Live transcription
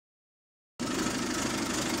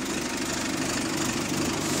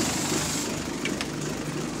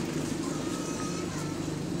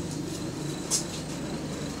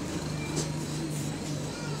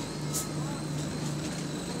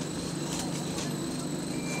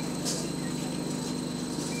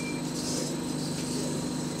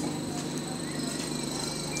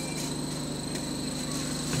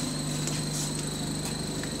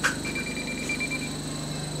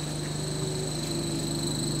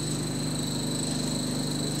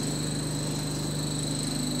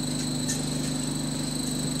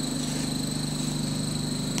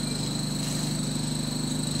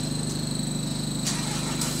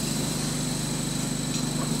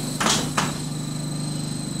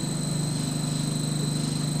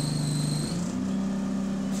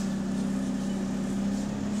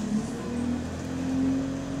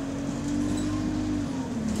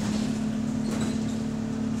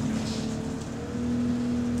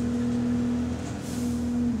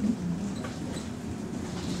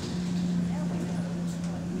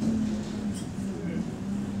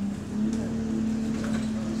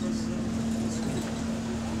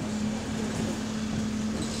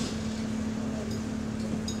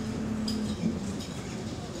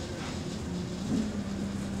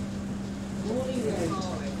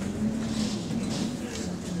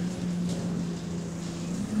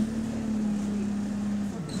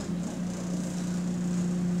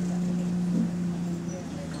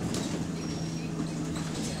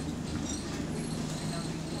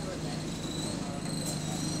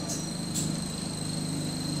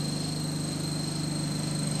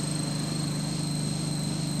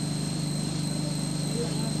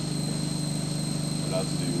How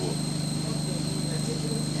to do what?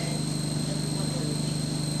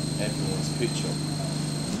 Everyone's picture.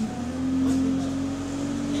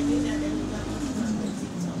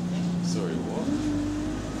 Sorry, what?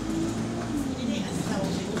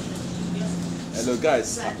 Hello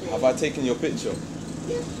guys, have I taken your picture?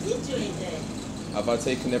 Have I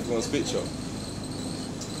taken everyone's picture?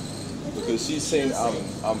 Because she's saying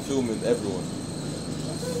I'm filming everyone.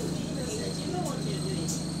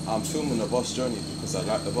 I'm filming the bus journey because I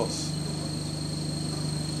like the bus.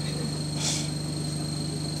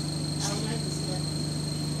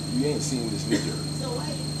 You ain't seen this video.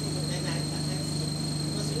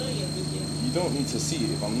 You don't need to see it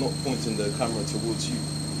if I'm not pointing the camera towards you.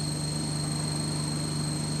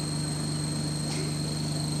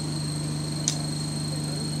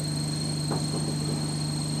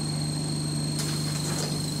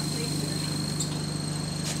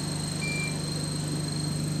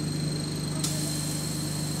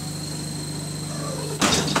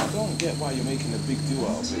 I don't get why you're making a big deal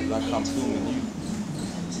out of it, like I'm filming you.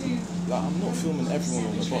 Like, I'm not filming everyone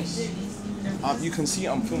on the bus. You can see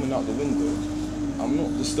I'm filming out the window. I'm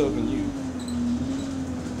not disturbing you.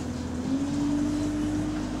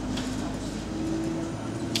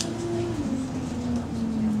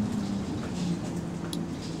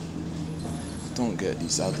 Don't get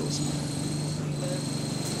these adults, man.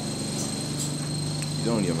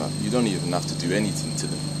 You don't even have to do anything to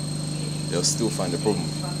them. They'll still find a problem.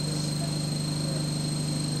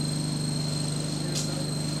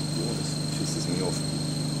 Pisses me off.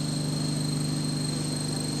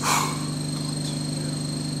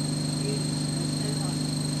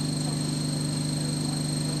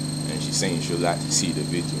 And she's saying she'd like to see the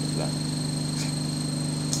video. Like,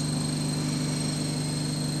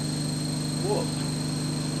 what?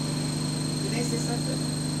 Did I say something?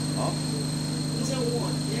 Huh? You said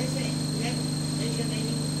what? Did I say? Did your name?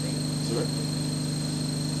 Sorry?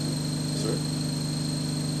 Sorry?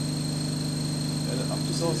 I'm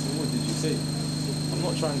just asking, what did you say? I'm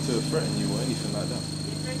not trying to threaten you or anything like that.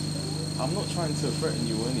 I'm not trying to threaten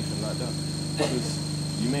you or anything like that. Because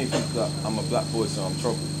you may think that I'm a black boy, so I'm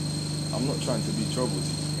trouble. I'm not trying to be trouble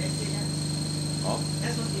to you. Huh?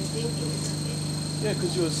 That's what you're thinking, isn't it? Yeah,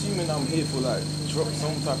 because you're assuming I'm here for like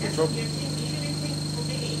some type of trouble. You shouldn't think for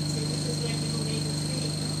me. This is where people make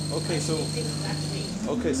mistakes. Okay,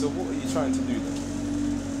 so what are you trying to do then?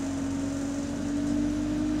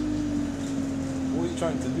 What are you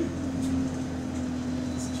trying to do?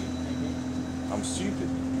 I'm stupid.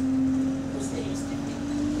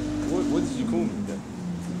 What did you call me then?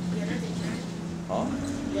 You're not a child. Huh?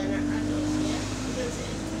 You're not adult.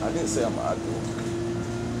 Yeah. I didn't say I'm an adult.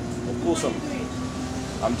 Of course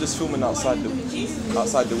I'm just filming outside the window.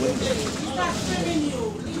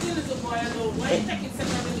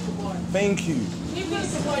 Thank you. Leave the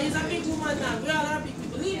little boy, he's a big woman now. We all are big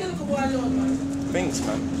people. Leave the little boy alone, man. Thanks,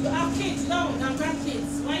 man. You have kids now, and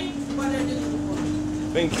grandkids. Why you bother the little boy?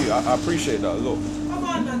 Thank you. I appreciate that a lot. Come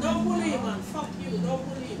on, man. Don't pull